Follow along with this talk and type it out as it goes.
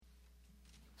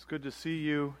good to see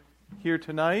you here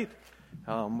tonight.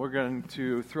 We're going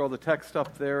to throw the text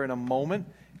up there in a moment,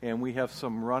 and we have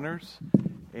some runners.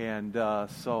 And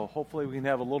so hopefully we can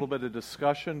have a little bit of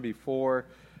discussion before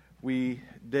we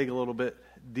dig a little bit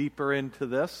deeper into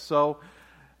this. So,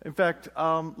 in fact,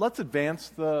 let's advance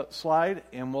the slide,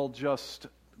 and we'll just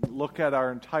look at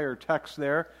our entire text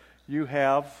there. You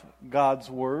have God's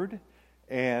Word,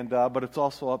 and but it's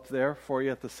also up there for you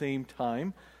at the same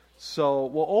time. So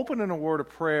we'll open in a word of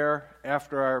prayer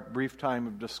after our brief time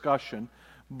of discussion.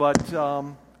 But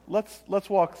let's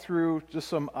walk through just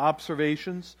some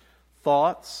observations,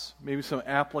 thoughts, maybe some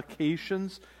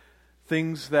applications,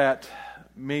 things that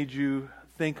made you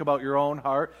think about your own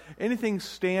heart. Anything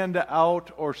stand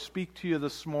out or speak to you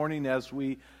this morning as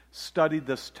we studied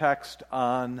this text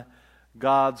on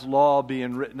God's law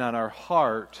being written on our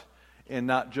heart and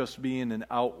not just being an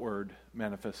outward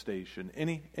manifestation?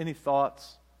 Any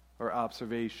thoughts or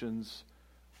observations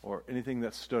or anything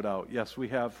that stood out? Yes, we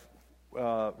have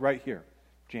right here.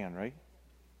 Jan, right?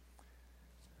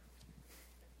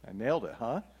 I nailed it,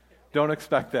 huh? Don't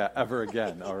expect that ever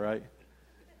again, all right?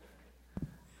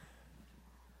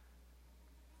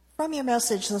 From your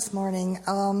message this morning,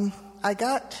 I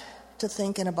got to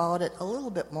thinking about it a little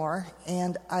bit more,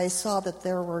 and I saw that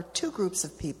there were two groups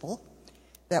of people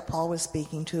that Paul was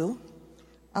speaking to.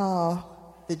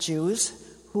 The Jews,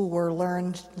 who were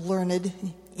learned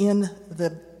in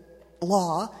the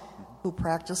law, who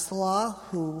practiced the law,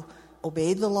 who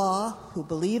obeyed the law, who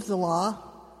believed the law,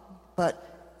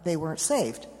 but they weren't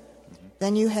saved.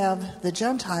 Then you have the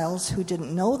Gentiles who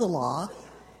didn't know the law,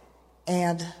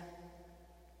 and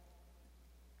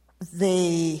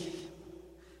they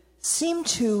seem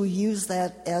to use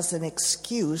that as an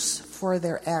excuse for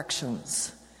their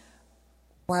actions,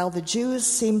 while the Jews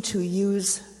seem to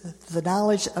use the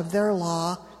knowledge of their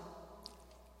law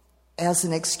as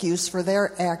an excuse for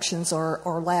their actions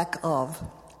or lack of.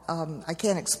 I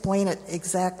can't explain it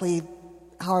exactly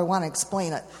how I want to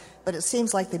explain it, but it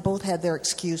seems like they both had their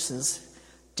excuses,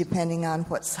 depending on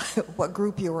what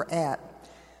group you were at.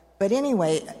 But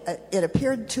anyway, it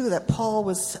appeared, too, that Paul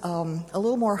was a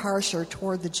little more harsher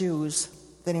toward the Jews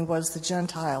than he was the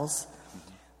Gentiles.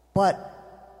 But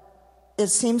it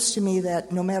seems to me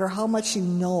that no matter how much you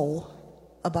know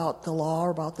about the law or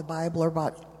about the Bible or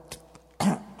about,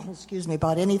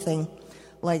 about anything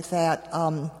like that,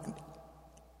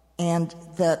 and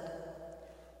that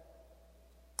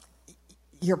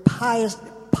your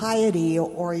piety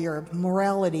or your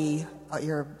morality,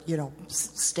 you're,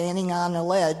 standing on a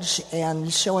ledge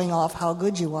and showing off how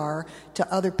good you are to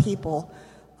other people,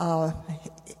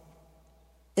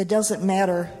 it doesn't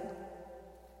matter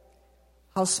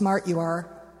how smart you are.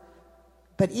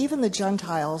 But even the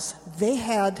Gentiles, they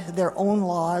had their own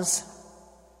laws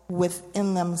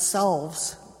within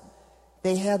themselves.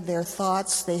 They had their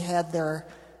thoughts, they had their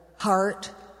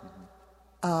heart,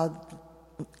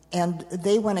 and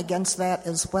they went against that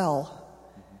as well.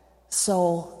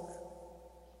 So,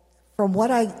 from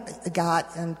what I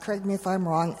got, and correct me if I'm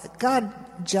wrong, God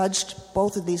judged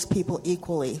both of these people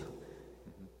equally.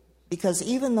 Because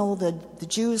even though the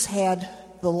Jews had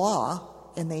the law,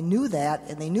 and they knew that,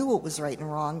 and they knew what was right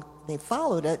and wrong, they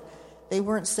followed it, they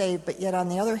weren't saved. But yet, on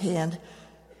the other hand,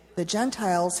 the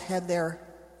Gentiles had their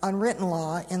unwritten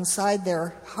law inside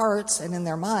their hearts and in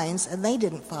their minds, and they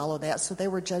didn't follow that, so they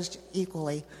were judged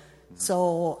equally.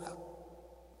 So,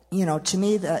 to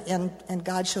me, and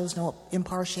God shows no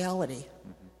impartiality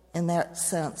in that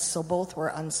sense. So both were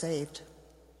unsaved.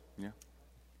 Yeah.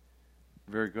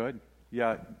 Very good.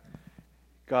 Yeah.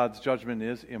 God's judgment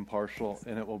is impartial,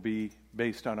 and it will be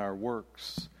based on our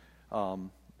works,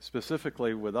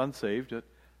 specifically with unsaved,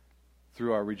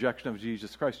 through our rejection of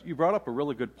Jesus Christ. You brought up a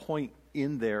really good point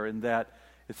in there, in that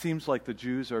it seems like the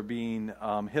Jews are being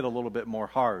hit a little bit more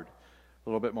hard, a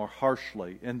little bit more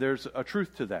harshly. And there's a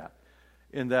truth to that,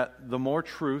 in that the more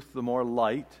truth, the more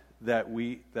light that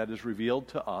is revealed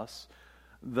to us,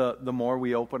 the more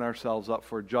we open ourselves up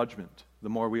for judgment, the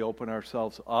more we open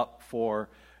ourselves up for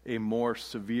a more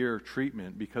severe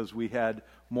treatment, because we had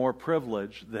more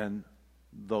privilege than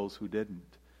those who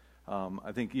didn't.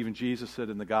 I think even Jesus said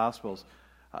in the Gospels,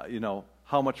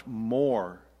 how much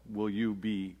more will you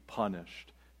be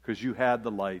punished? Because you had the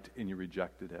light and you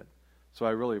rejected it. So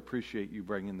I really appreciate you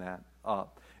bringing that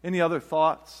up. Any other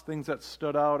thoughts, things that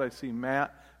stood out? I see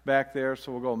Matt back there,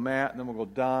 so we'll go Matt, and then we'll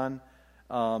go Don.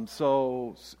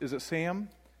 So is it Sam?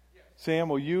 Yes. Sam,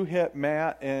 will you hit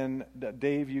Matt, and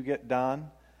Dave, you get Don?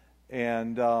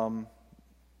 And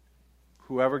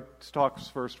whoever talks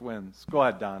first wins. Go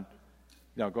ahead, Don.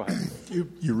 No, go ahead.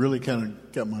 You really kind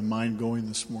of got my mind going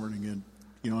this morning, and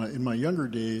You know, in my younger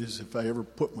days, if I ever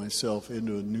put myself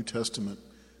into a New Testament,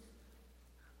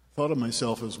 I thought of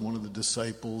myself as one of the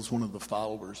disciples, one of the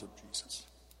followers of Jesus.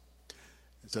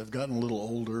 As I've gotten a little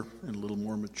older and a little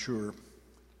more mature,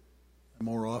 I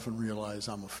more often realize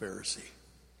I'm a Pharisee.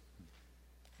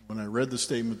 When I read the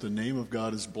statement, the name of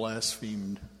God is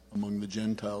blasphemed among the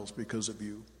Gentiles because of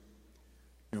you.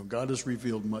 You know, God has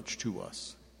revealed much to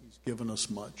us. He's given us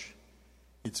much.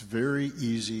 It's very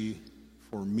easy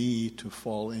for me to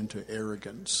fall into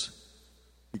arrogance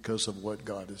because of what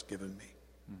God has given me.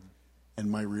 Mm-hmm.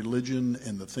 And my religion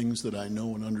and the things that I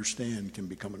know and understand can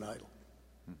become an idol.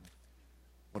 Mm-hmm.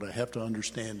 What I have to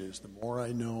understand is the more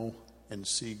I know and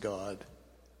see God,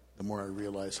 the more I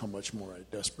realize how much more I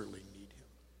desperately need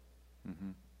Him.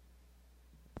 Mm-hmm.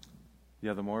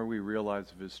 Yeah, the more we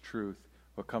realize of His truth,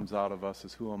 what comes out of us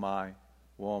is, who am I?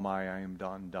 Woe am I am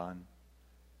done.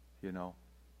 You know,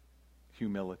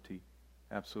 humility.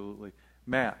 Absolutely.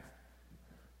 Matt.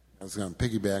 I was going to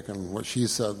piggyback on what she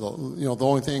said. The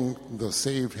only thing the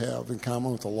saved have in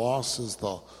common with the lost is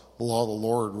the law of the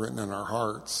Lord written in our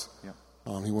hearts.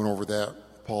 Yeah. He went over that,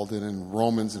 Paul did in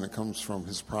Romans, and it comes from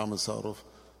his promise out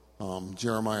of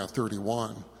Jeremiah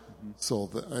 31. Mm-hmm. So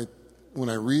when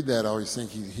I read that, I always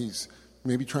think he's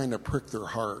maybe trying to prick their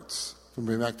hearts, to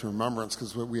bring back to remembrance,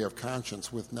 because we have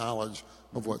conscience with knowledge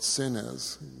of what sin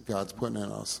is God's putting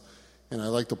in us. And I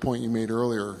like the point you made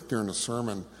earlier during the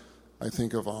sermon. I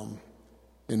think of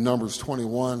in Numbers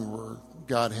 21, where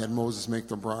God had Moses make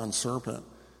the bronze serpent.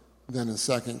 Then in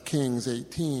 2 Kings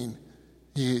 18,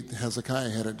 Hezekiah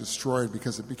had it destroyed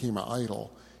because it became an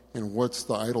idol. And what's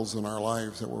the idols in our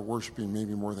lives that we're worshiping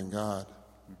maybe more than God?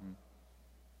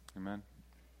 Mm-hmm. Amen.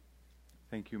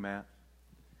 Thank you, Matt.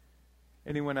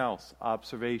 Anyone else?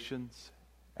 Observations,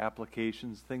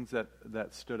 applications, things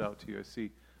that stood out to you? I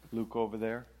see Luke over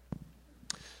there.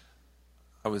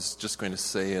 I was just going to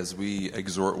say, as we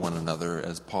exhort one another,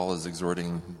 as Paul is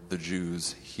exhorting the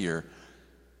Jews here,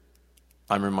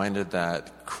 I'm reminded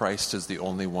that Christ is the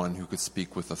only one who could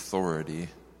speak with authority.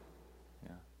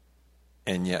 Yeah.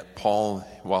 And yet Paul,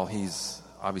 while he's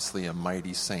obviously a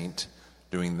mighty saint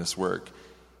doing this work,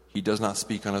 he does not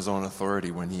speak on his own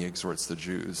authority when he exhorts the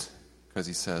Jews, because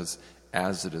he says,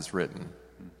 as it is written.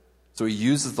 So he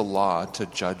uses the law to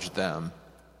judge them,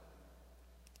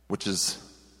 which is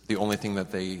the only thing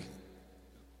that they,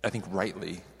 I think,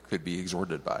 rightly could be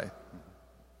exhorted by.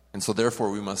 And so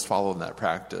therefore we must follow in that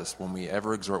practice. When we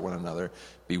ever exhort one another,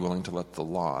 be willing to let the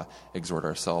law exhort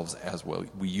ourselves as well.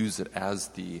 We use it as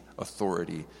the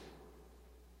authority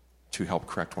to help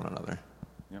correct one another.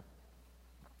 Yep.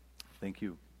 Thank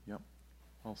you. Yep.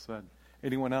 Well said.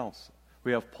 Anyone else?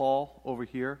 We have Paul over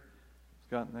here.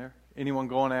 He's gotten there. Anyone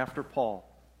going after Paul?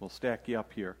 We'll stack you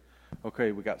up here.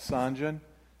 Okay, we got Sanjan.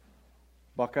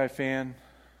 Buckeye fan,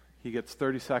 he gets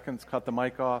 30 seconds, cut the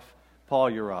mic off. Paul,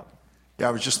 you're up. Yeah,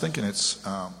 I was just thinking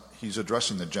he's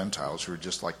addressing the Gentiles, who are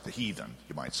just like the heathen,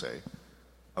 you might say,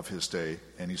 of his day.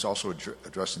 And he's also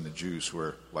addressing the Jews, who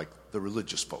are like the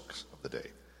religious folks of the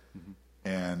day. Mm-hmm.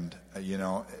 And,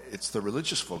 it's the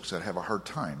religious folks that have a hard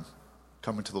time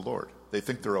coming to the Lord. They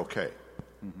think they're okay.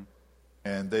 Mm-hmm.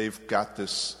 And they've got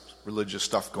this religious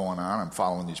stuff going on. I'm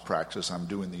following these practices. I'm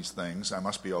doing these things. I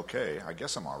must be okay. I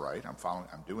guess I'm all right. I'm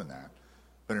doing that.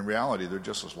 But in reality, they're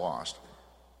just as lost.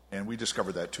 And we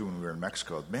discovered that too when we were in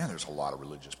Mexico. Man, there's a lot of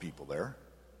religious people there.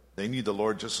 They need the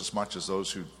Lord just as much as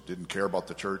those who didn't care about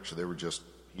the church. They were just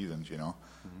heathens,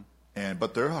 Mm-hmm.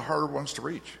 But they're the harder ones to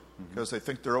reach because they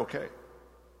think they're okay.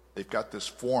 They've got this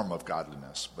form of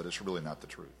godliness, but it's really not the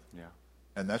truth. Yeah.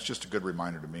 And that's just a good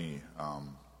reminder to me.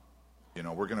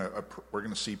 We're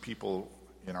gonna see people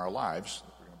in our lives.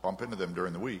 We're gonna bump into them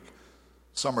during the week.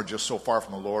 Some are just so far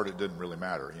from the Lord it didn't really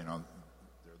matter. They're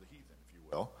the heathen, if you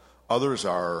will. Others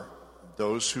are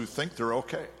those who think they're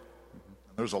okay. Mm-hmm.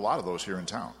 And there's a lot of those here in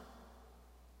town.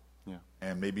 Yeah.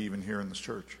 And maybe even here in this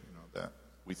church. That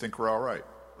we think we're all right,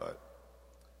 but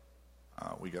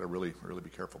we got to really, really be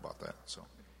careful about that. So.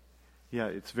 Yeah,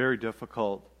 it's very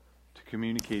difficult to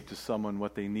communicate to someone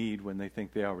what they need when they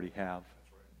think they already have.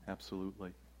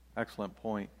 Absolutely. Excellent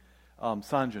point.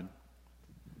 Sanjan.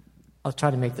 I'll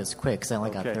try to make this quick because I only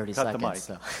got 30 cut seconds.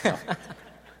 The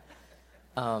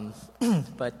mic.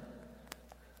 But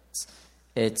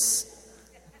it's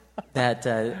that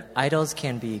idols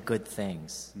can be good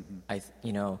things.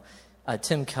 Mm-hmm.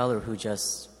 Tim Keller, who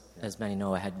just, as many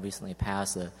know, had recently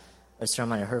passed, a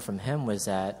sermon I heard from him was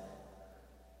that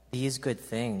these good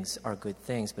things are good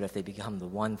things, but if they become the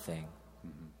one thing,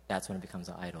 that's when it becomes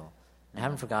an idol. I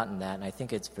haven't forgotten that, and I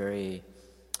think it's very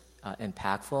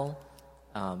impactful.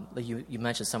 You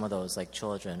mentioned some of those, like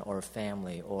children or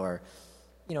family or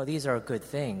these are good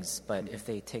things, but if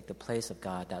they take the place of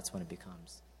God, that's when it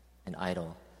becomes an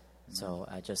idol. So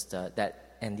I just,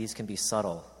 and these can be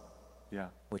subtle,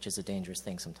 which is a dangerous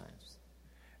thing sometimes.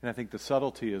 And I think the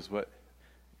subtlety is what,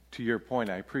 to your point,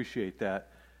 I appreciate that.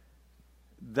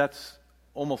 That's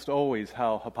almost always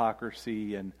how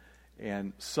hypocrisy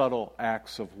and subtle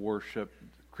acts of worship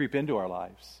creep into our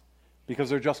lives, because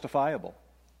they're justifiable.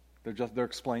 They're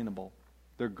explainable.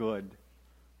 They're good.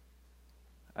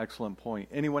 Excellent point.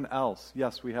 Anyone else?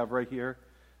 Yes, we have right here.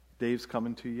 Dave's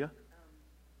coming to you.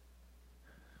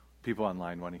 People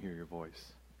online want to hear your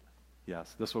voice.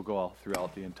 Yes, this will go all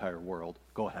throughout the entire world.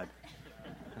 Go ahead.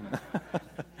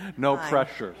 No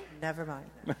pressure. Never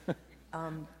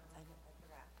mind.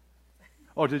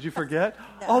 Oh, did you forget?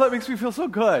 No. Oh, that makes me feel so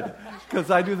good, because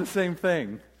I do the same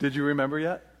thing. Did you remember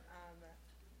yet?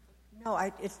 No,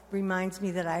 it reminds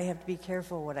me that I have to be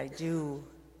careful what I do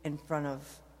in front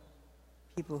of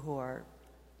people who are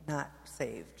not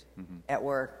saved, at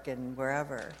work and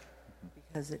wherever,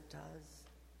 because it does.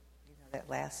 That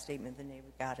last statement, the name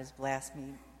of God is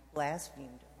blasphemed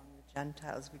among the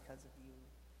Gentiles because of you.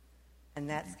 And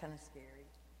that's kind of scary.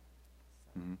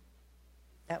 So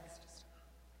that was just...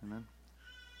 Amen.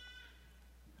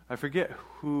 I forget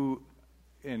who,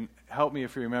 and help me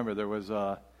if you remember, there was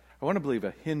I want to believe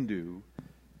a Hindu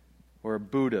or a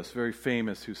Buddhist, very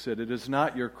famous, who said, "It is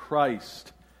not your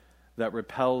Christ that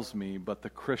repels me, but the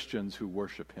Christians who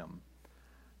worship him."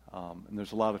 And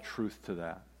there's a lot of truth to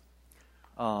that.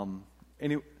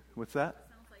 What's that?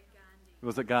 Sounds like Gandhi.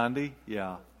 Was it Gandhi?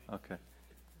 Yeah. Okay.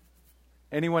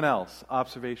 Anyone else?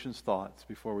 Observations, thoughts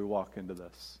before we walk into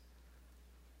this?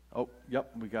 Oh,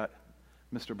 yep. We got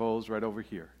Mr. Bowes right over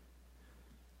here.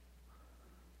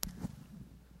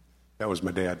 That was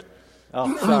my dad.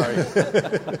 Oh, sorry.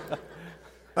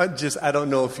 I don't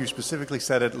know if you specifically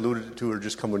said it, alluded to, or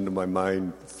just come into my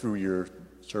mind through your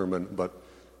sermon, but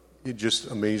it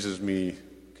just amazes me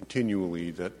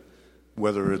continually that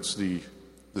whether it's the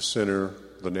sinner,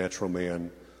 the natural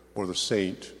man, or the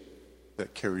saint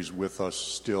that carries with us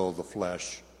still the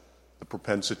flesh, the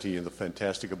propensity and the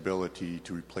fantastic ability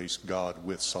to replace God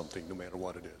with something, no matter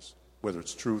what it is. Whether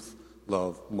it's truth,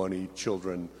 love, money,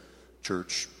 children,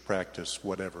 church, practice,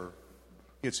 whatever.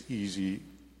 It's easy,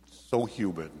 so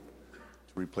human,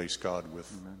 to replace God with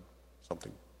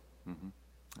something.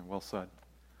 Mm-hmm. Well said.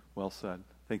 Well said.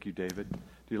 Thank you, David. Do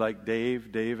you like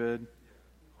Dave, David,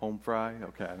 home fry?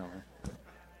 Okay, I don't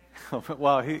know.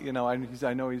 Well,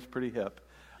 I know he's pretty hip.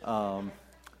 Got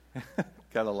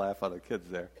a laugh out of kids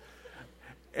there.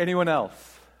 Anyone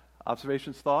else?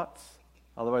 Observations, thoughts?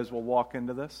 Otherwise, we'll walk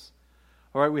into this.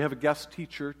 All right, we have a guest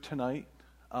teacher tonight,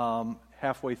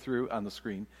 halfway through on the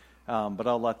screen, but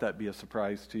I'll let that be a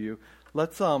surprise to you.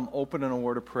 Let's open in a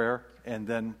word of prayer, and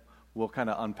then we'll kind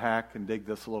of unpack and dig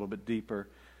this a little bit deeper.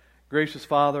 Gracious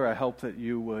Father, I hope that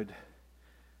you would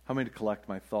help me to collect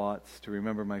my thoughts, to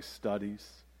remember my studies.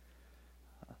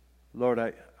 Lord,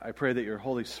 I pray that your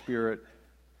Holy Spirit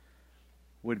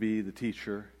would be the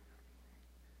teacher,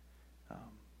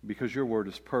 because your word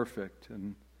is perfect,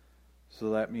 and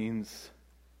so that means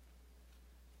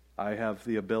I have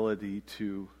the ability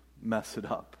to mess it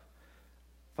up.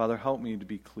 Father, help me to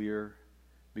be clear,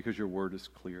 because your word is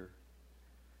clear.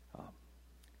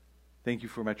 Thank you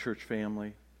for my church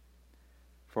family,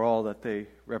 for all that they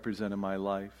represent in my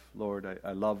life. Lord,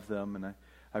 I love them, and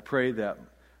I pray that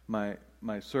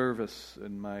my service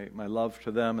and my love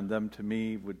to them and them to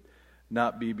me would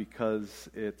not be because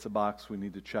it's a box we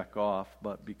need to check off,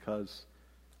 but because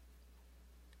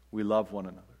we love one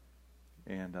another.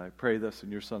 And I pray this in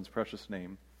your Son's precious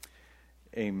name.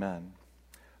 Amen.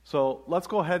 So let's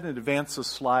go ahead and advance the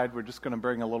slide. We're just going to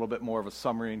bring a little bit more of a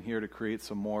summary in here to create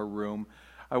some more room.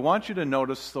 I want you to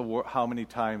notice how many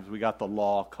times we got the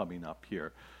law coming up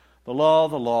here. The law,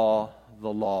 the law,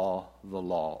 the law, the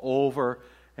law. Over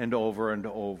and over and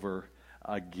over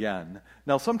again.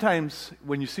 Now, sometimes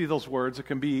when you see those words, it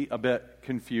can be a bit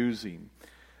confusing.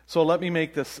 So let me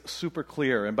make this super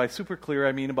clear. And by super clear,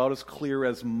 I mean about as clear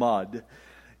as mud.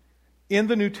 In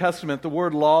the New Testament, the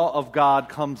word law of God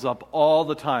comes up all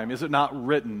the time. Is it not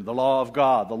written? The law of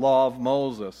God, the law of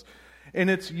Moses. And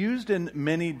it's used in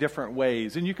many different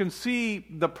ways. And you can see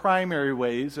the primary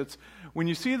ways. It's when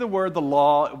you see the word the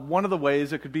law, one of the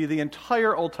ways it could be the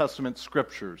entire Old Testament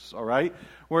scriptures, all right?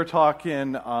 We're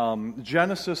talking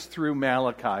Genesis through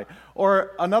Malachi.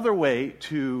 Or another way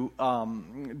to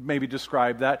maybe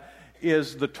describe that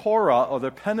is the Torah or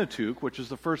the Pentateuch, which is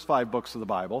the first 5 books of the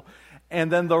Bible. And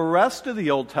then the rest of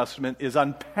the Old Testament is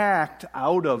unpacked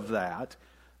out of that.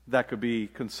 That could be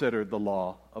considered the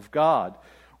law of God.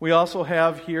 We also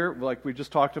have here, like we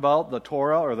just talked about, the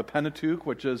Torah or the Pentateuch,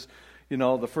 which is,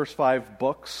 the first 5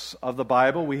 books of the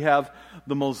Bible. We have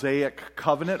the Mosaic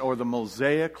Covenant or the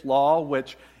Mosaic Law,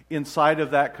 which inside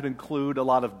of that could include a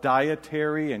lot of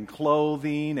dietary and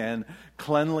clothing and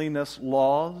cleanliness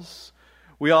laws.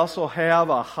 We also have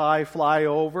a high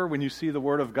flyover when you see the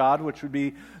Word of God, which would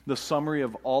be the summary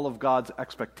of all of God's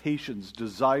expectations,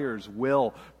 desires,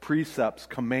 will, precepts,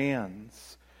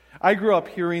 commands. I grew up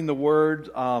hearing the word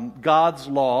God's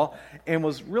law and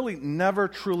was really never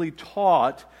truly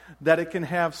taught that it can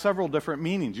have several different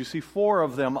meanings. You see 4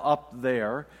 of them up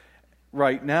there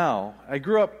right now. I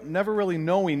grew up never really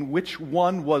knowing which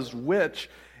one was which,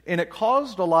 and it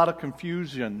caused a lot of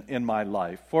confusion in my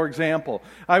life. For example,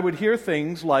 I would hear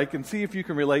things like, and see if you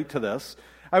can relate to this,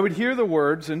 I would hear the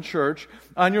words in church,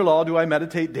 "On your law do I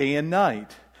meditate day and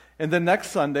night." And then next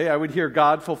Sunday, I would hear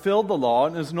God fulfilled the law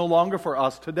and is no longer for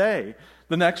us today.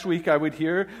 The next week, I would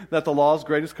hear that the law's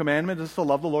greatest commandment is to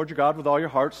love the Lord your God with all your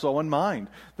heart, soul, and mind.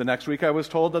 The next week, I was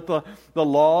told that the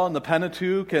law and the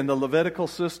Pentateuch and the Levitical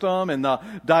system and the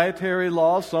dietary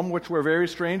laws, some which were very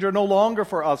strange, are no longer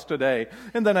for us today.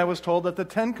 And then I was told that the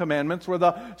 10 Commandments were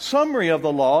the summary of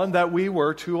the law and that we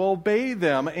were to obey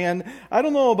them. And I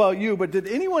don't know about you, but did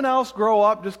anyone else grow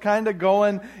up just kind of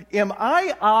going, am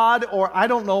I odd or I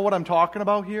don't know what I'm talking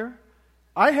about here?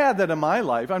 I had that in my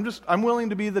life. I'm willing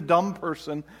to be the dumb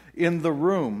person in the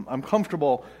room. I'm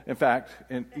comfortable, in fact,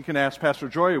 and you can ask Pastor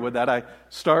Jory with that. I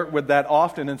start with that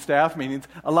often in staff meetings.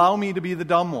 Allow me to be the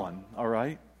dumb one, all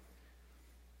right?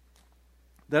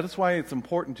 That is why it's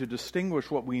important to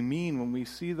distinguish what we mean when we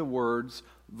see the words,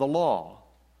 the law.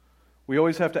 We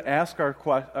always have to ask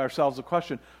ourselves a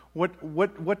question.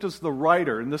 What does the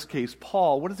writer, in this case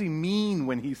Paul, what does he mean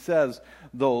when he says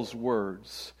those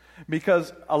words?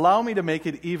 Because, allow me to make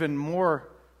it even more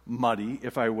muddy,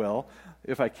 if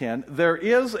I can. There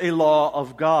is a law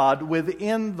of God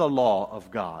within the law of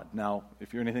God. Now,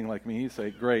 if you're anything like me, you say,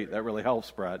 great, that really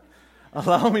helps, Brett.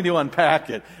 Allow me to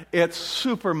unpack it. It's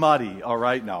super muddy, all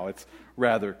right, now. It's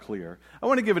rather clear. I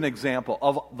want to give an example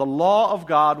of the law of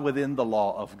God within the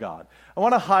law of God. I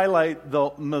want to highlight the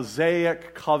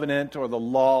Mosaic covenant or the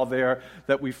law there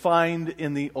that we find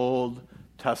in the Old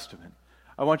Testament.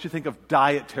 I want you to think of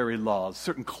dietary laws,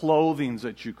 certain clothings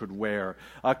that you could wear,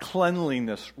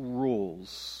 cleanliness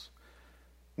rules.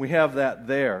 We have that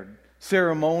there.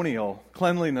 Ceremonial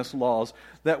cleanliness laws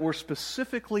that were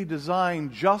specifically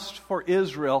designed just for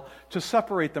Israel to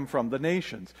separate them from the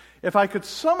nations. If I could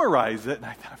summarize it, and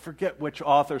I forget which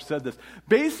author said this,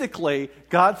 basically,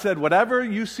 God said, whatever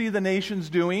you see the nations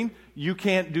doing, you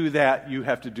can't do that, you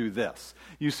have to do this.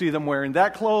 You see them wearing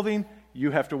that clothing, you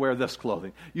have to wear this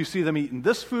clothing. You see them eating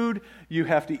this food, you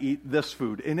have to eat this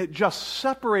food. And it just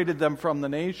separated them from the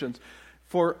nations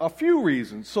for a few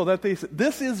reasons. So that they said,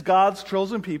 this is God's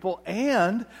chosen people,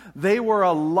 and they were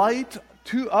a light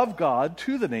of God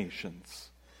to the nations.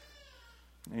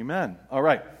 Amen. All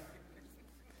right.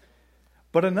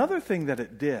 But another thing that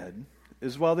it did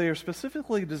is while they are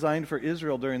specifically designed for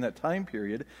Israel during that time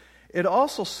period, it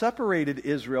also separated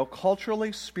Israel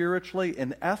culturally, spiritually,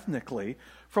 and ethnically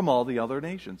from all the other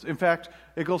nations. In fact,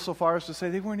 it goes so far as to say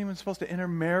they weren't even supposed to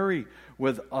intermarry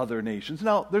with other nations.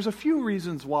 Now, there's a few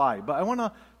reasons why, but I want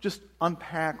to just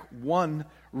unpack one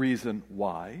reason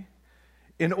why.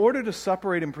 In order to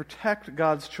separate and protect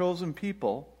God's chosen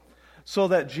people, so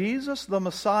that Jesus, the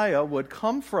Messiah, would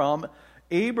come from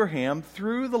Abraham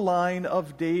through the line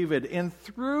of David, and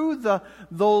through the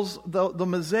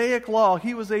Mosaic law,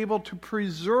 he was able to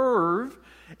preserve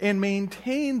and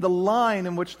maintain the line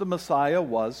in which the Messiah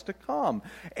was to come.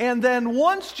 And then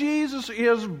once Jesus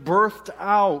is birthed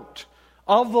out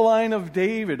of the line of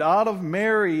David, out of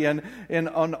Mary and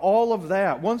on all of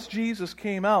that, once Jesus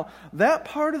came out, that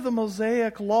part of the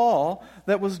Mosaic law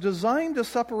that was designed to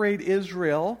separate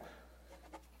Israel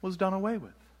was done away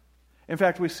with. In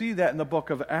fact, we see that in the book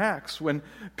of Acts when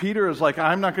Peter is like,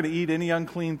 I'm not going to eat any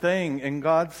unclean thing. And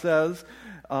God says,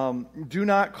 do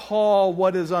not call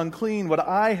what is unclean what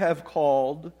I have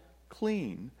called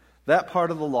clean. That part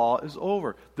of the law is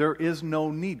over. There is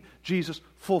no need. Jesus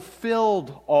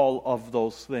fulfilled all of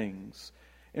those things.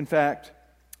 In fact,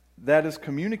 that is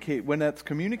when that's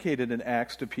communicated in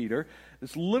Acts to Peter,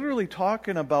 it's literally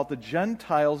talking about the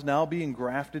Gentiles now being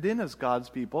grafted in as God's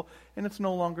people, and it's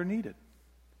no longer needed.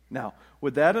 Now,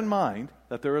 with that in mind,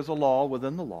 that there is a law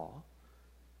within the law,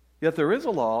 yet there is a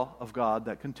law of God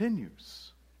that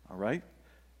continues. All right?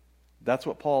 That's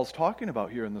what Paul's talking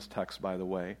about here in this text, by the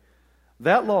way.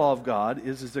 That law of God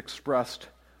is his expressed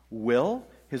will,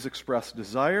 his expressed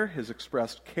desire, his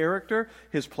expressed character,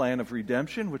 his plan of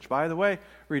redemption, which, by the way,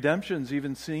 redemption's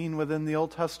even seen within the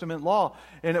Old Testament law.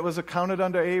 And it was accounted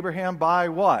unto Abraham by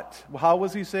what? How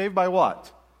was he saved? By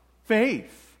what?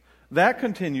 faith. That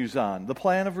continues on. The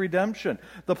plan of redemption,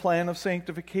 the plan of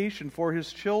sanctification for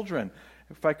his children.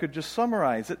 If I could just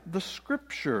summarize it, the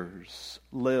Scriptures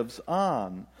lives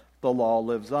on. The law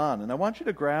lives on. And I want you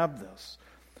to grab this.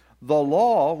 The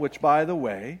law, which, by the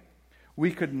way,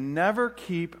 we could never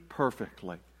keep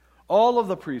perfectly. All of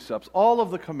the precepts, all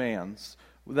of the commands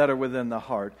that are within the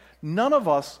heart, none of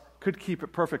us could keep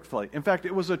it perfectly. In fact,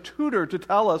 it was a tutor to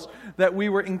tell us that we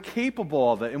were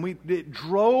incapable of it, and it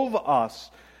drove us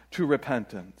to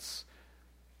repentance.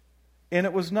 And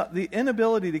it was not the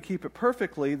inability to keep it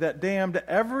perfectly that damned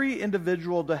every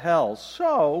individual to hell.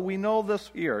 So, we know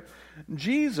this here.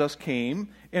 Jesus came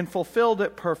and fulfilled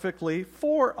it perfectly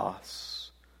for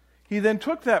us. He then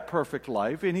took that perfect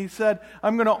life and he said,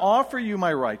 I'm going to offer you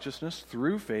my righteousness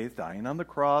through faith, dying on the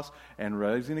cross and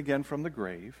rising again from the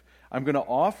grave. I'm going to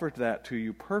offer that to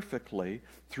you perfectly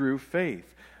through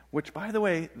faith. Which, by the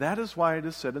way, that is why it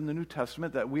is said in the New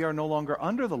Testament that we are no longer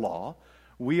under the law.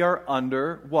 We are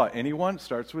under what? Anyone?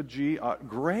 Starts with G.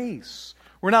 Grace.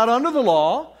 We're not under the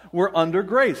law. We're under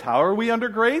grace. How are we under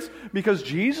grace? Because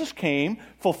Jesus came,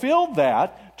 fulfilled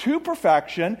that to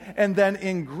perfection, and then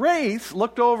in grace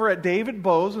looked over at David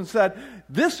Bowes and said,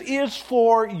 this is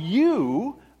for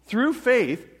you through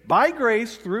faith, by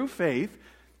grace through faith.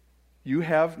 You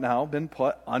have now been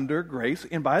put under grace.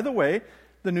 And by the way,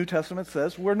 the New Testament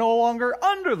says we're no longer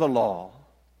under the law.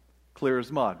 Clear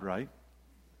as mud, right?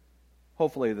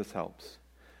 Hopefully this helps.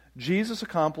 Jesus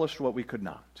accomplished what we could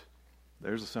not.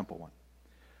 There's a simple one.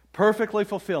 Perfectly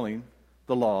fulfilling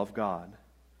the law of God.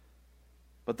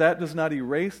 But that does not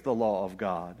erase the law of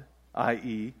God,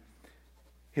 i.e.,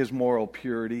 his moral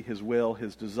purity, his will,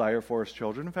 his desire for his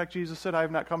children. In fact, Jesus said, I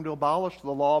have not come to abolish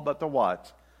the law, but to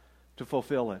what? To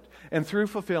fulfill it. And through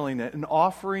fulfilling it and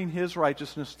offering his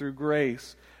righteousness through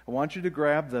grace, I want you to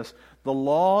grab this. The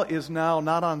law is now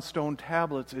not on stone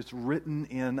tablets, it's written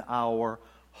in our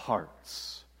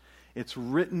hearts. It's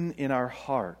written in our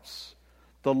hearts.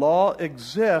 The law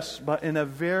exists, but in a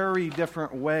very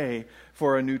different way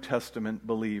for a New Testament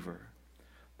believer.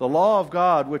 The law of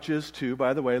God, which is to,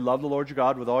 by the way, love the Lord your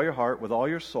God with all your heart, with all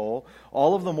your soul,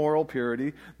 all of the moral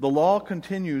purity, the law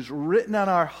continues written on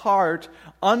our heart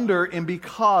under and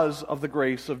because of the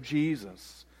grace of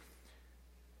Jesus.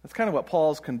 That's kind of what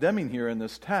Paul's condemning here in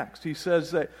this text. He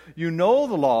says that you know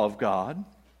the law of God,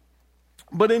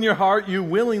 but in your heart you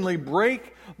willingly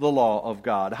break the law of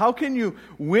God. How can you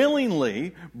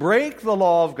willingly break the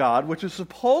law of God, which is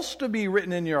supposed to be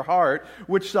written in your heart,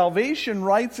 which salvation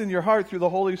writes in your heart through the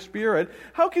Holy Spirit?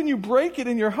 How can you break it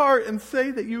in your heart and say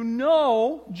that you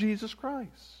know Jesus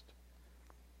Christ?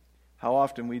 How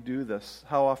often we do this?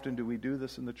 How often do we do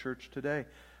this in the church today?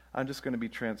 I'm just going to be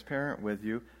transparent with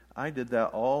you. I did that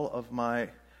all of my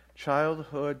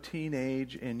childhood,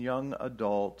 teenage, and young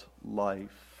adult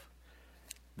life.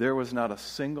 There was not a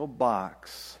single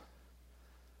box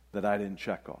that I didn't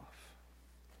check off.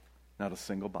 Not a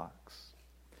single box.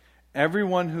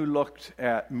 Everyone who looked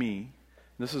at me,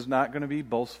 this is not going to be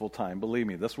boastful time, believe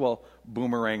me, this will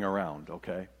boomerang around,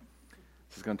 okay?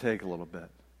 This is going to take a little bit.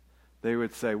 They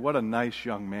would say, what a nice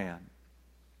young man.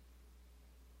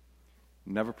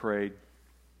 Never prayed.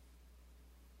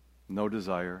 No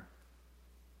desire.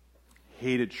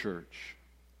 Hated church.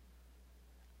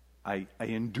 I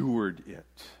endured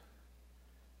it.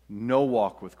 No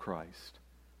walk with Christ.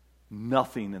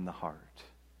 Nothing in the heart.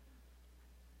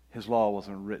 His law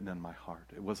wasn't written in my heart.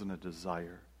 It wasn't a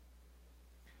desire.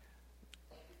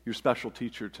 Your special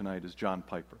teacher tonight is John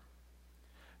Piper.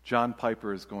 John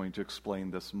Piper is going to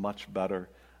explain this much better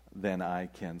than I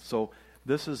can. So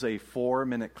this is a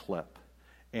 4-minute clip.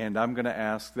 And I'm going to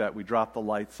ask that we drop the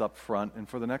lights up front. And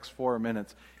for the next 4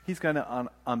 minutes, he's going to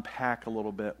unpack a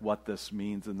little bit what this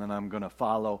means. And then I'm going to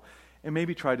follow and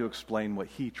maybe try to explain what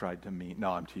he tried to mean.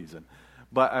 No, I'm teasing.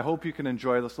 But I hope you can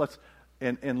enjoy this.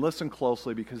 And listen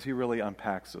closely because he really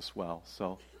unpacks this well.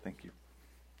 So thank you.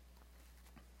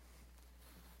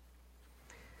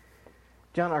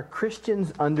 John, are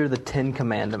Christians under the 10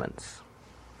 Commandments?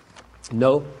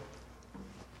 No.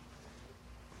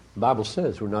 The Bible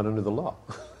says we're not under the law.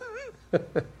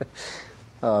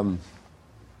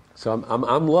 So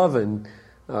I'm loving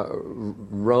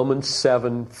Romans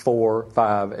 7, 4,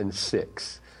 5, and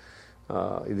 6.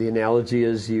 The analogy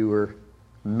is you were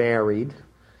married,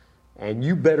 and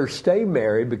you better stay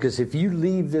married because if you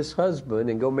leave this husband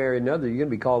and go marry another, you're going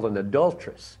to be called an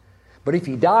adulteress. But if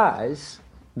he dies,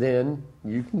 then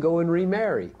you can go and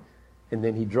remarry. And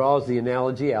then he draws the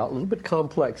analogy out, a little bit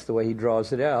complex the way he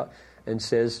draws it out, and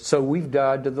says, so we've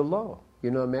died to the law.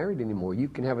 You're not married anymore. You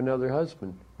can have another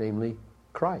husband, namely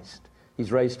Christ.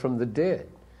 He's raised from the dead.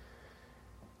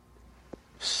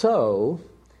 So,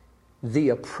 the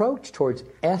approach towards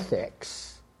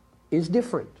ethics is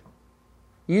different.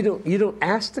 You don't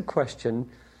ask the question,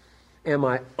 am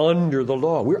I under the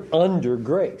law? We're under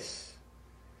grace.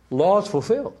 Law is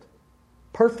fulfilled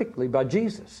perfectly by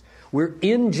Jesus. We're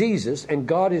in Jesus, and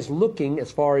God is looking,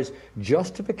 as far as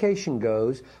justification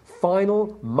goes,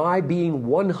 final, my being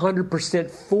 100%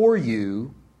 for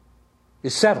you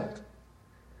is settled.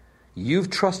 You've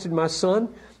trusted my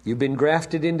Son. You've been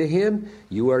grafted into Him.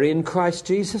 You are in Christ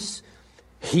Jesus.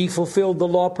 He fulfilled the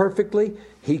law perfectly.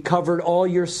 He covered all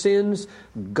your sins.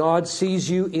 God sees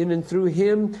you in and through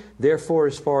Him. Therefore,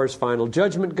 as far as final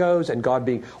judgment goes, and God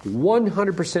being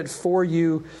 100% for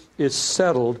you is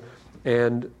settled,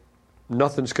 and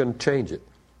nothing's going to change it.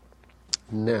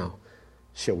 Now,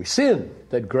 shall we sin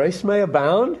that grace may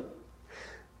abound?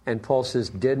 And Paul says,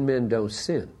 dead men don't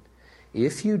sin.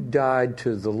 If you died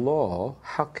to the law,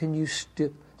 how can you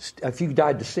still... If you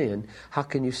died to sin, how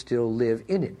can you still live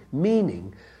in it?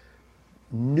 Meaning,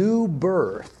 new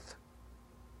birth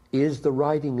is the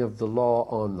writing of the law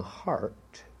on the heart,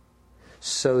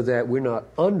 so that we're not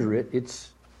under it,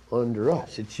 it's under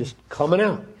us. It's just coming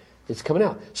out. It's coming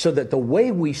out. So that the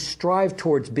way we strive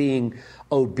towards being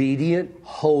obedient,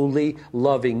 holy,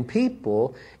 loving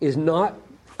people is not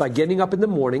by getting up in the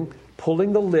morning,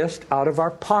 pulling the list out of our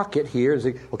pocket here and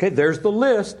saying, okay, there's the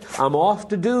list, I'm off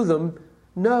to do them.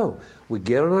 No, we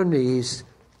get on our knees,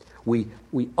 we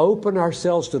open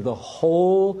ourselves to the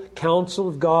whole counsel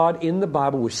of God in the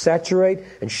Bible. We saturate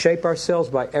and shape ourselves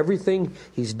by everything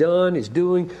He's done, is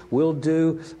doing, will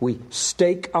do. We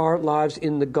stake our lives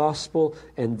in the gospel,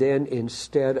 and then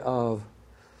instead of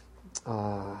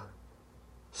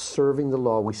serving the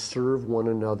law, we serve one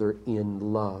another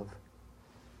in love.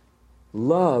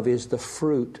 Love is the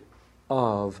fruit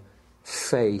of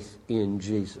faith in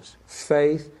Jesus.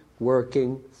 Faith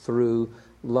working through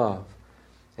love.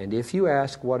 And if you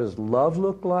ask, what does love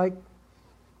look like?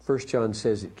 1 John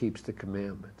says it keeps the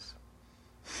commandments.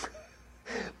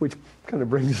 Which kind of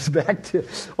brings us back to,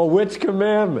 which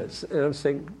commandments? And I'm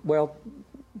saying, well,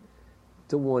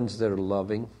 the ones that are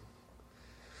loving.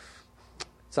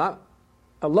 So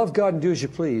I love God and do as you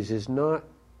please is not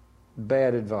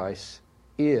bad advice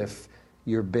if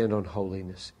you're bent on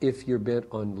holiness, if you're bent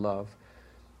on love.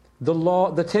 The law,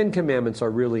 the 10 Commandments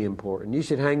are really important. You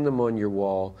should hang them on your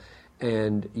wall,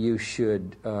 and you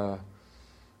should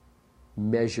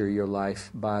measure your life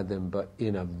by them, but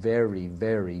in a very,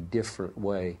 very different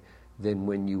way than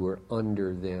when you were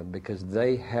under them, because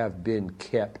they have been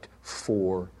kept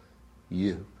for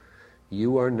you.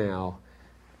 You are now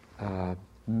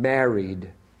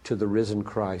married to the risen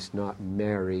Christ, not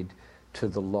married to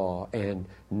the law, and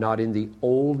not in the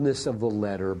oldness of the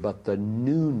letter, but the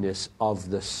newness of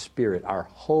the Spirit. Our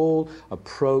whole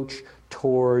approach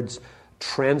towards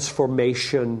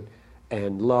transformation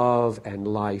and love and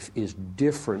life is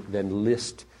different than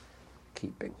list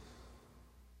keeping.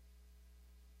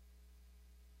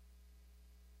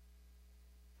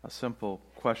 A simple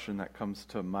question that comes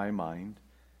to my mind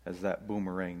as that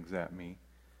boomerangs at me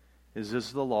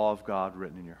is the law of God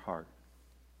written in your heart?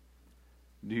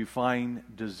 Do you find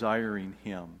desiring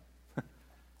Him?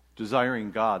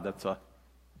 Desiring God, that's a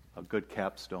good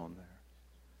capstone there.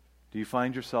 Do you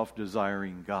find yourself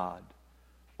desiring God?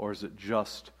 Or is it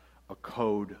just a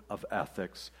code of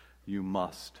ethics you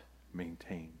must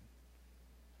maintain?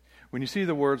 When you see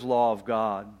the words law of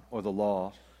God or the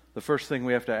law, the first thing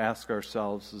we have to ask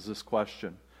ourselves is this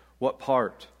question. What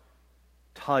part,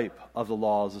 type of the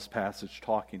law is this passage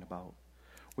talking about?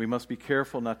 We must be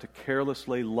careful not to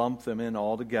carelessly lump them in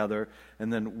all together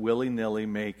and then willy-nilly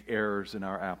make errors in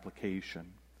our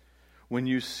application. When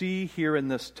you see here in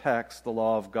this text the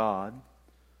law of God,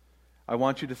 I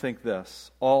want you to think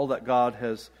this. All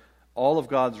of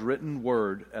God's written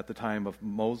word at the time of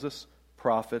Moses,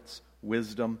 prophets,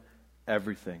 wisdom,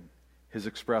 everything. His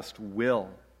expressed will,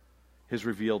 His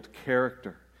revealed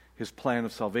character, His plan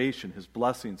of salvation, His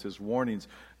blessings, His warnings,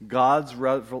 God's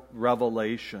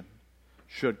revelation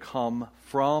should come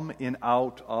from and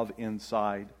out of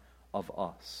inside of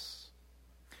us.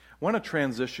 I want to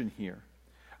transition here.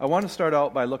 I want to start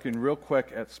out by looking real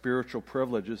quick at spiritual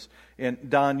privileges. And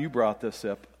Don, you brought this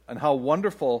up, and how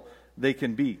wonderful they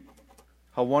can be.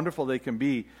 How wonderful they can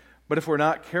be. But if we're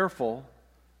not careful,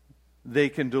 they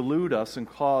can delude us and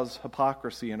cause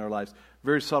hypocrisy in our lives.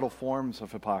 Very subtle forms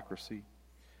of hypocrisy.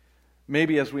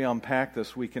 Maybe as we unpack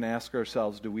this, we can ask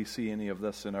ourselves, do we see any of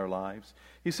this in our lives?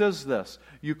 He says this,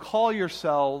 you call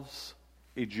yourselves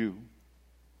a Jew.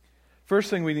 First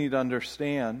thing we need to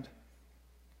understand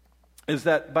is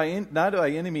that not by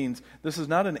any means, this is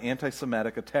not an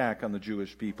anti-Semitic attack on the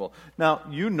Jewish people. Now,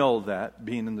 you know that,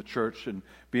 being in the church and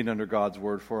being under God's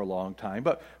Word for a long time.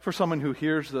 But for someone who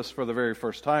hears this for the very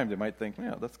first time, they might think,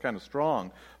 yeah, that's kind of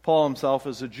strong. Paul himself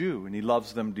is a Jew, and he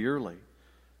loves them dearly.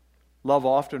 Love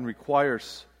often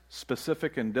requires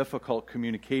specific and difficult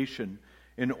communication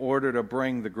in order to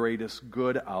bring the greatest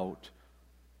good out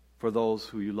for those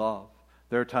who you love.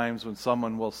 There are times when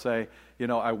someone will say,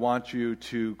 I want you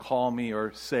to call me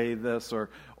or say this or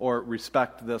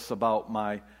respect this about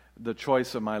the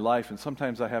choice of my life. And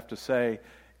sometimes I have to say,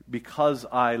 because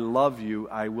I love you,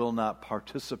 I will not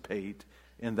participate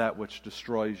in that which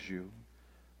destroys you.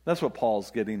 That's what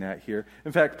Paul's getting at here.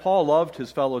 In fact, Paul loved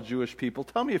his fellow Jewish people.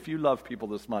 Tell me if you love people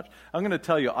this much. I'm going to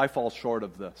tell you, I fall short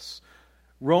of this.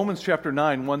 Romans chapter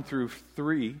 9, 1 through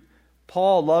 3,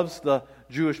 Paul loves the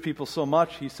Jewish people so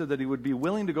much, he said that he would be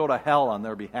willing to go to hell on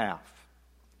their behalf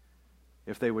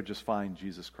if they would just find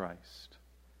Jesus Christ.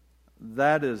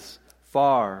 That is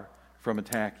far from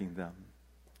attacking them.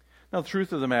 Now, the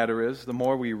truth of the matter is, the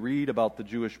more we read about the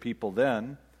Jewish people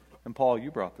then, and Paul,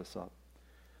 you brought this up,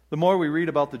 the more we read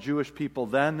about the Jewish people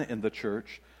then in the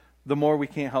church, the more we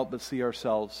can't help but see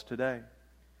ourselves today.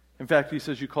 In fact, he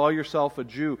says, you call yourself a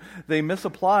Jew. They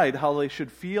misapplied how they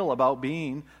should feel about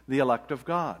being the elect of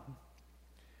God.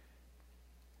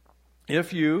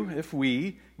 If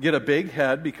we get a big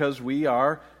head because we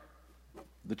are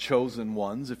the chosen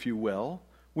ones, if you will,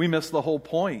 we miss the whole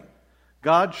point.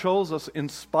 God chose us in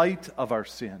spite of our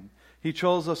sin. He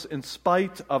chose us in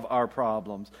spite of our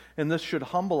problems. And this should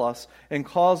humble us and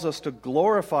cause us to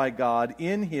glorify God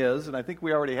in His, and I think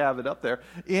we already have it up there,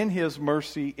 in His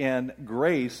mercy and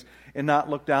grace, and not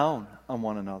look down on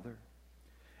one another.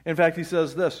 In fact, he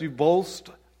says this, you boast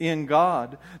in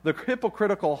God. The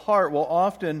hypocritical heart will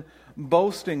often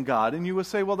boast in God. And you would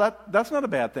say, well, that's not a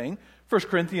bad thing. 1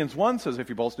 Corinthians 1 says, if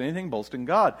you boast in anything, boast in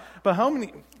God. But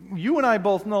you and I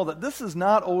both know that this is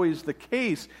not always the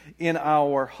case in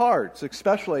our hearts,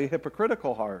 especially a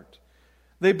hypocritical heart.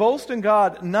 They boast in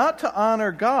God not to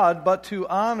honor God, but to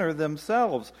honor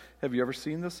themselves. Have you ever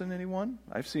seen this in anyone?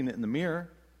 I've seen it in the mirror.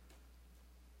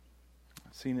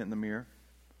 I've seen it in the mirror.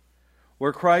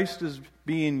 Where Christ is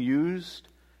being used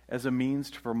as a means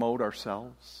to promote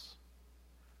ourselves.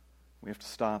 We have to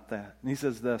stop that. And he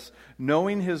says this,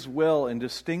 knowing His will and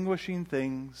distinguishing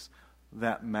things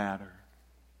that matter.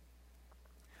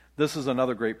 This is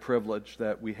another great privilege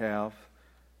that we have.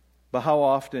 But how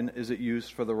often is it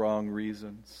used for the wrong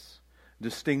reasons?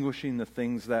 Distinguishing the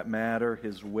things that matter,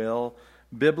 His will.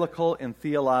 Biblical and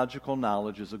theological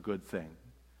knowledge is a good thing.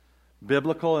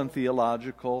 Biblical and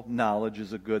theological knowledge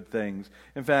is a good thing.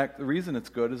 In fact, the reason it's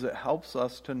good is it helps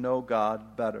us to know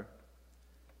God better.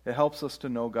 It helps us to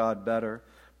know God better.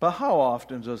 But how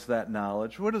often does that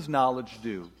knowledge, what does knowledge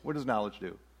do? What does knowledge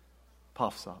do?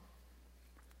 Puffs up.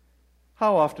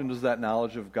 How often does that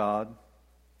knowledge of God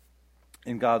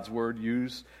in God's Word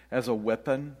used as a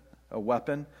weapon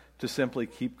to simply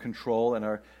keep control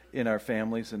in our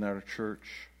families and our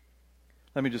church?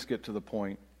 Let me just get to the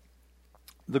point.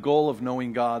 The goal of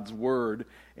knowing God's Word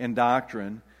and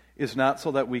doctrine is not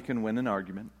so that we can win an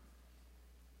argument.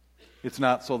 It's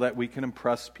not so that we can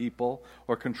impress people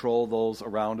or control those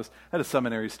around us. I had a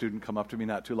seminary student come up to me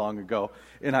not too long ago,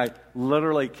 and I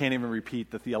literally can't even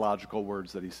repeat the theological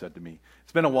words that he said to me.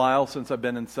 It's been a while since I've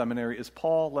been in seminary. Is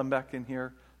Paul Lembeck in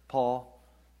here? Paul?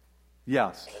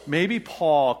 Yes. Maybe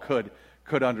Paul could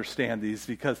understand these,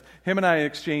 because him and I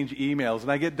exchange emails,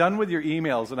 and I get done with your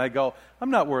emails, and I go,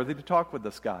 I'm not worthy to talk with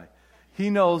this guy.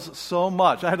 He knows so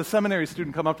much. I had a seminary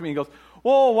student come up to me and goes,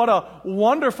 whoa, what a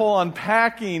wonderful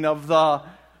unpacking of the...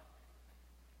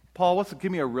 Paul, give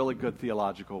me a really good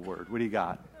theological word. What do you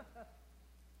got?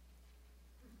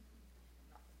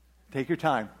 Take your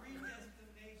time.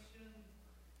 Predestination,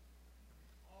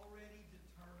 already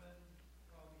determined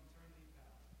from eternity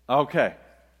past. Okay.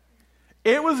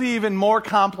 It was even more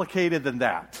complicated than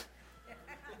that.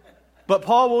 But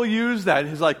Paul will use that.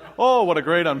 He's like, oh, what a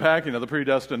great unpacking of the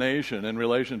predestination in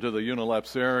relation to the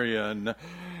unilapsarian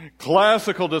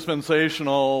classical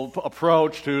dispensational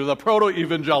approach to the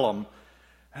proto-evangelium.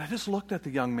 And I just looked at the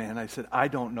young man and I said, I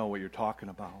don't know what you're talking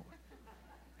about.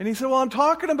 And he said, well, I'm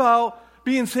talking about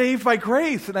being saved by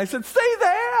grace. And I said, say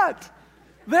that.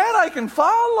 That I can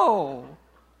follow.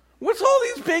 What's all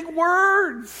these big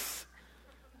words?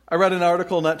 I read an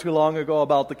article not too long ago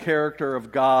about the character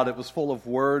of God. It was full of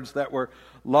words that were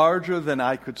larger than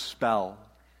I could spell.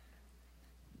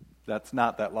 That's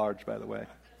not that large, by the way.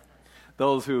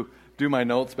 Those who do my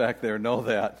notes back there know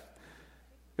that.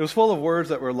 It was full of words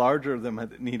that were larger than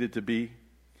it needed to be.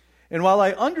 And while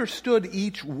I understood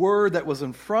each word that was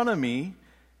in front of me,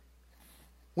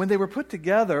 when they were put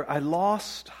together, I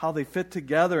lost how they fit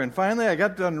together. And finally, I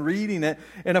got done reading it,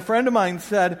 and a friend of mine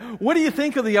said, "What do you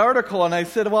think of the article?" And I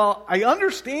said, "Well, I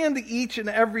understand each and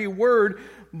every word,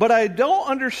 but I don't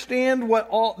understand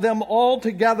what them all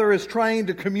together is trying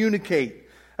to communicate."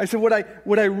 I said, what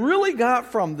I really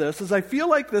got from this is I feel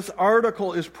like this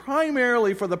article is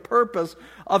primarily for the purpose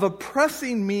of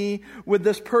oppressing me with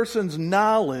this person's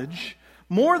knowledge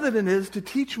more than it is to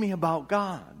teach me about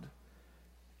God.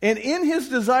 And in his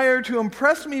desire to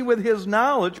impress me with his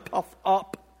knowledge, puff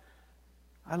up,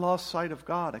 I lost sight of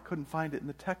God. I couldn't find it in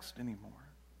the text anymore.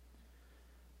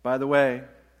 By the way,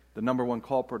 the number one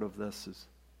culprit of this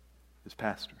is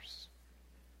pastors.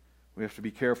 We have to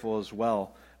be careful as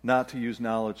well not to use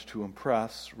knowledge to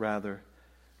impress rather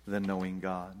than knowing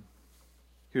God.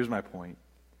 Here's my point.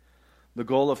 The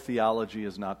goal of theology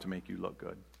is not to make you look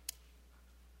good.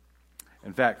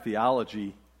 In fact,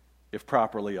 theology, if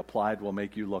properly applied, will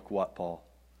make you look what, Paul?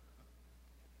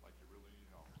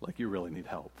 Like you really need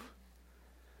help.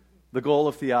 The goal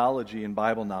of theology and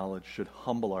Bible knowledge should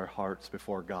humble our hearts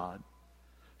before God,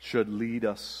 should lead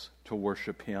us to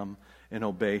worship Him and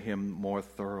obey Him more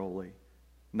thoroughly,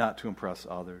 not to impress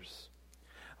others.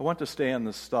 I want to stay on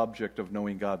the subject of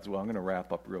knowing God's will. I'm going to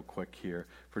wrap up real quick here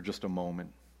for just a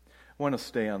moment. I want to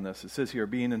stay on this. It says here,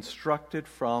 being instructed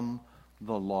from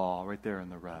the law, right there in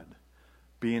the red.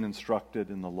 Being instructed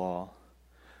in the law.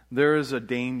 There is a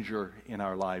danger in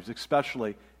our lives,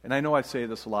 especially, and I know I say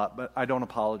this a lot, but I don't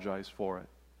apologize for it.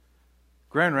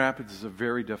 Grand Rapids is a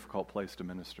very difficult place to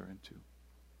minister into.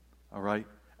 All right?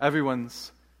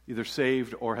 Everyone's either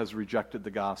saved or has rejected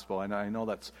the gospel. And I know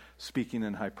that's speaking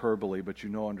in hyperbole, but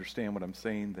understand what I'm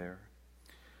saying there.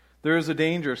 There is a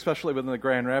danger, especially within the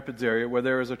Grand Rapids area, where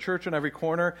there is a church in every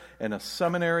corner and a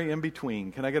seminary in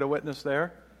between. Can I get a witness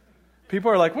there?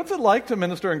 People are like, what's it like to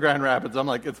minister in Grand Rapids? I'm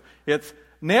like, it's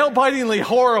nail-bitingly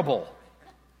horrible.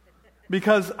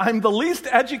 Because I'm the least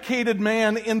educated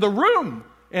man in the room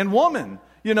and woman.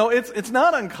 It's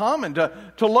not uncommon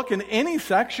to look in any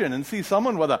section and see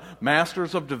someone with a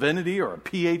Master's of Divinity or a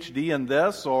PhD in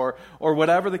this or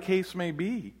whatever the case may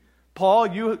be. Paul,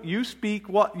 you speak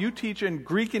what you teach in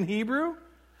Greek and Hebrew?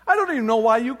 I don't even know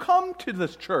why you come to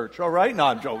this church, all right? No,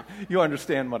 I'm joking. You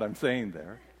understand what I'm saying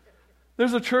there.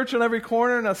 There's a church in every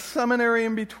corner and a seminary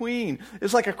in between.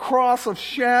 It's like a cross of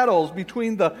shadows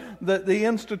between the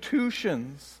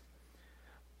institutions.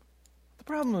 The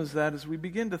problem is that as we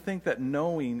begin to think that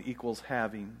knowing equals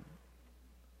having.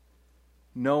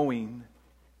 Knowing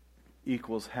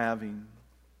equals having.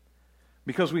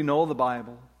 Because we know the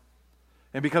Bible,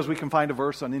 and because we can find a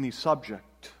verse on any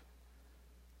subject,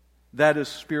 that is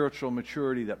spiritual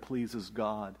maturity that pleases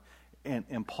God.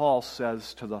 And Paul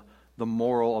says to the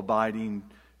moral, abiding,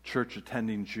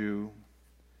 church-attending Jew,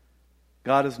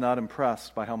 God is not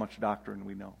impressed by how much doctrine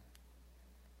we know.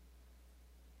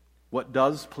 What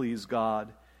does please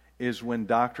God is when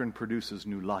doctrine produces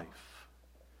new life.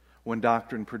 When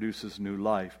doctrine produces new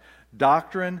life.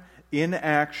 Doctrine in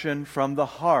action from the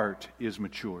heart is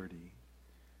maturity.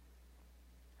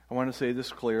 I want to say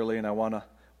this clearly, and I want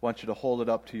you to hold it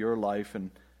up to your life,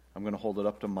 and I'm going to hold it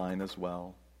up to mine as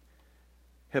well.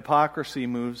 Hypocrisy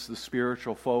moves the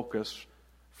spiritual focus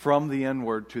from the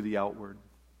inward to the outward.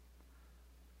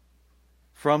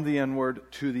 From the inward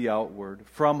to the outward.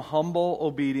 From humble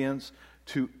obedience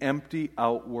to empty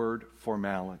outward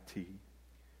formality.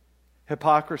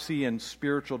 Hypocrisy and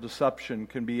spiritual deception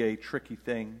can be a tricky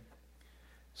thing.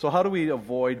 So how do we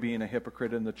avoid being a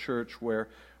hypocrite in the church where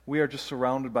we are just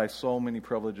surrounded by so many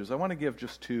privileges? I want to give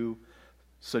just 2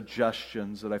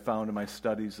 suggestions that I found in my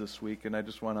studies this week, and I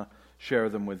just want to share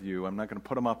them with you. I'm not going to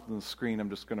put them up on the screen. I'm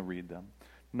just going to read them.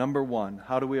 Number 1,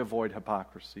 how do we avoid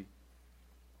hypocrisy?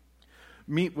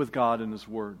 Meet with God in His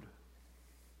Word.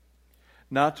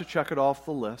 Not to check it off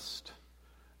the list,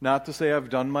 not to say I've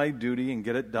done my duty and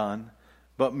get it done,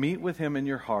 but meet with Him in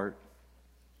your heart,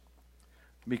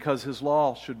 because His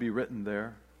law should be written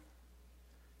there.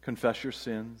 Confess your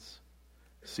sins,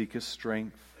 seek His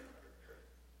strength,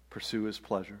 pursue His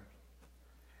pleasure.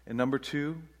 And number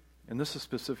 2, and this is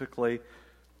specifically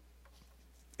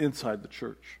inside the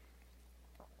church,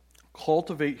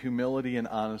 cultivate humility and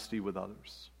honesty with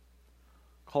others.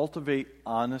 Cultivate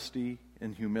honesty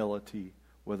and humility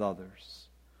with others.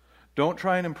 Don't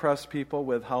try and impress people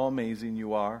with how amazing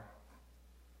you are.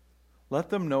 Let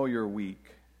them know you're weak,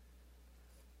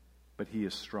 but He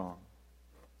is strong.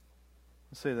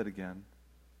 I'll say that again.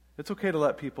 It's okay to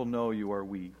let people know you are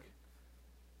weak,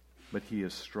 but He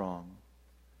is strong.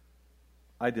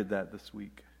 I did that this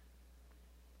week.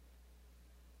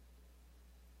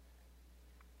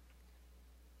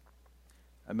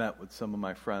 I met with some of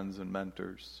my friends and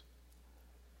mentors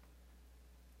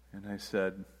And I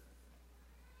said,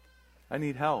 I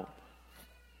need help.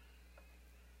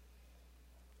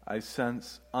 I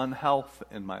sense unhealth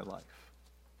in my life.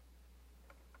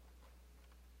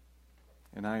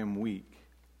 And I am weak.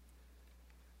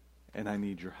 And I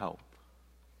need your help.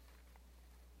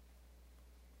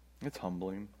 It's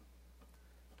humbling,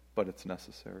 but it's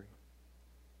necessary.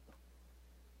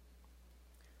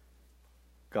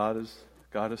 God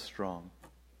is strong.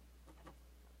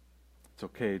 It's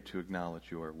okay to acknowledge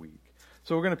you are weak.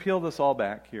 So we're going to peel this all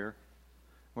back here.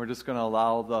 We're just going to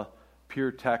allow the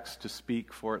pure text to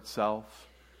speak for itself.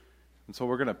 And so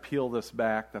we're going to peel this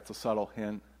back. That's a subtle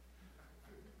hint.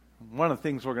 One of the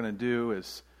things we're going to do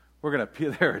is we're going to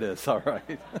peel. There it is. All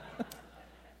right.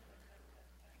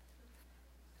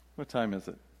 What time is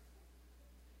it?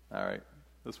 All right.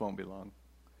 This won't be long.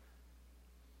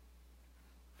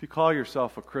 If you call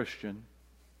yourself a Christian,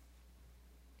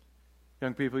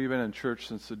 young people, you've been in church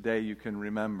since the day you can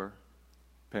remember.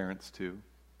 Parents too.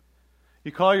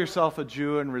 You call yourself a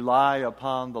Jew and rely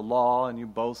upon the law, and you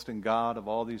boast in God of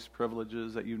all these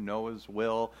privileges that you know His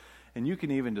will, and you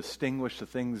can even distinguish the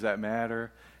things that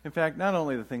matter. In fact, not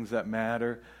only the things that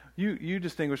matter, you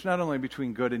distinguish not only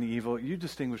between good and evil, you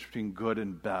distinguish between good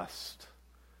and best.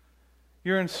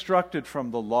 You're instructed from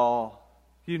the law.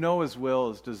 You know His will,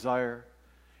 His desire,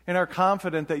 and are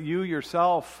confident that you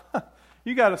yourself,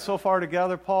 you got it so far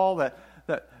together, Paul, that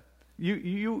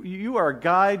you are a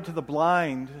guide to the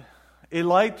blind, a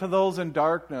light to those in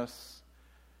darkness,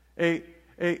 a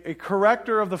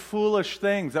corrector of the foolish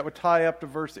things. That would tie up to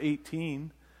verse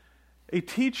 18. A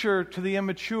teacher to the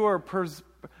immature,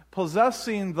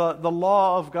 possessing the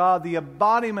law of God, the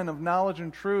embodiment of knowledge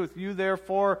and truth. You,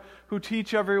 therefore, who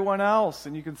teach everyone else.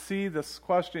 And you can see this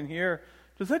question here.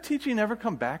 Does that teaching ever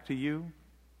come back to you?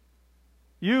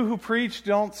 You who preach,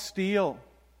 don't steal.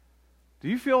 Do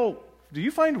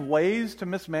you find ways to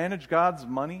mismanage God's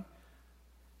money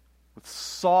with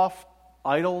soft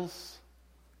idols?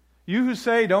 You who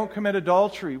say, don't commit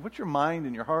adultery, what's your mind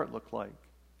and your heart look like?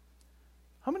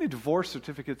 How many divorce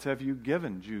certificates have you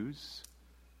given, Jews?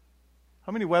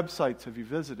 How many websites have you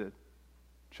visited,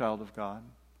 child of God?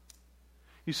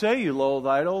 You say you loathe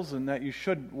idols and that you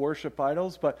should worship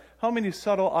idols, but how many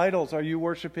subtle idols are you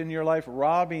worshiping in your life,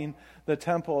 robbing the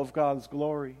temple of God's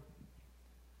glory?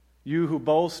 You who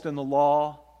boast in the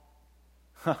law,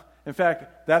 in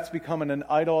fact, that's becoming an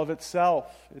idol of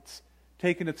itself. It's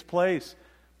taken its place.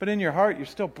 But in your heart, you're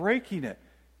still breaking it.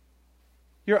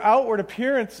 Your outward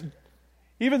appearance,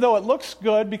 even though it looks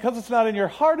good, because it's not in your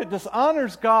heart, it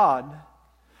dishonors God.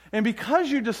 And because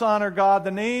you dishonor God,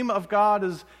 the name of God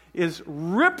is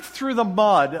ripped through the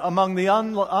mud among the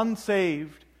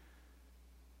unsaved,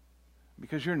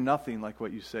 because you're nothing like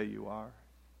what you say you are.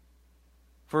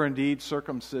 For indeed,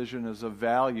 circumcision is of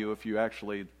value if you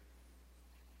actually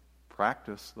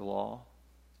practice the law.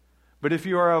 But if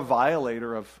you are a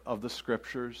violator of the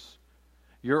Scriptures,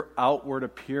 your outward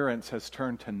appearance has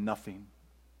turned to nothing.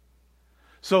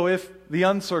 So if the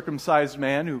uncircumcised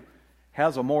man who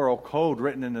has a moral code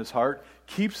written in his heart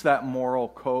keeps that moral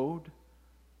code,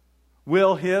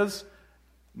 will his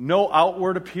no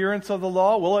outward appearance of the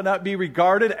law, will it not be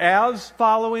regarded as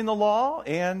following the law?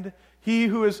 And he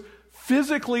who is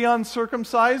physically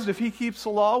uncircumcised, if he keeps the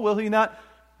law, will he not,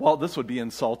 well, this would be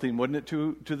insulting, wouldn't it,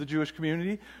 to the Jewish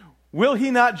community? Will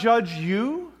he not judge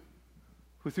you,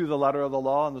 who through the letter of the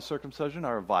law and the circumcision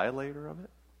are a violator of it?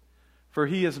 For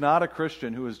he is not a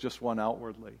Christian who is just one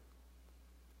outwardly.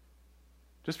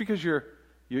 Just because you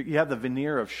have the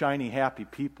veneer of shiny, happy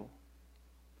people,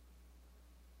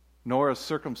 nor is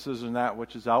circumcision that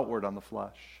which is outward on the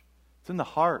flesh. It's in the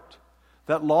heart.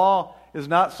 That law is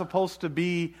not supposed to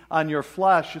be on your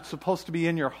flesh. It's supposed to be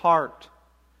in your heart.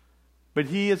 But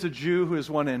he is a Jew who is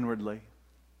one inwardly.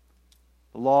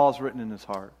 The law is written in his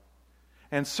heart.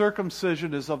 And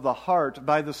circumcision is of the heart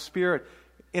by the Spirit.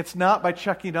 It's not by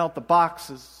checking out the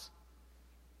boxes.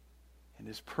 And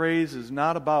his praise is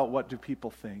not about what do people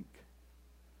think,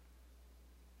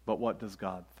 but what does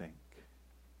God think.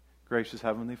 Gracious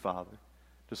Heavenly Father,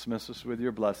 dismiss us with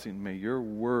your blessing. May your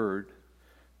word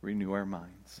renew our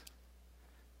minds.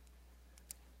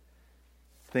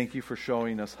 Thank you for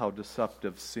showing us how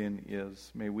deceptive sin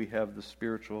is. May we have the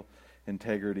spiritual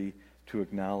integrity to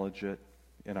acknowledge it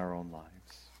in our own lives.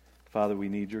 Father, we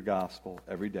need your gospel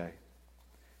every day.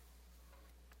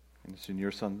 And it's in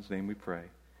your Son's name we pray.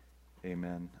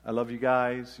 Amen. I love you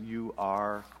guys. You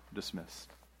are dismissed.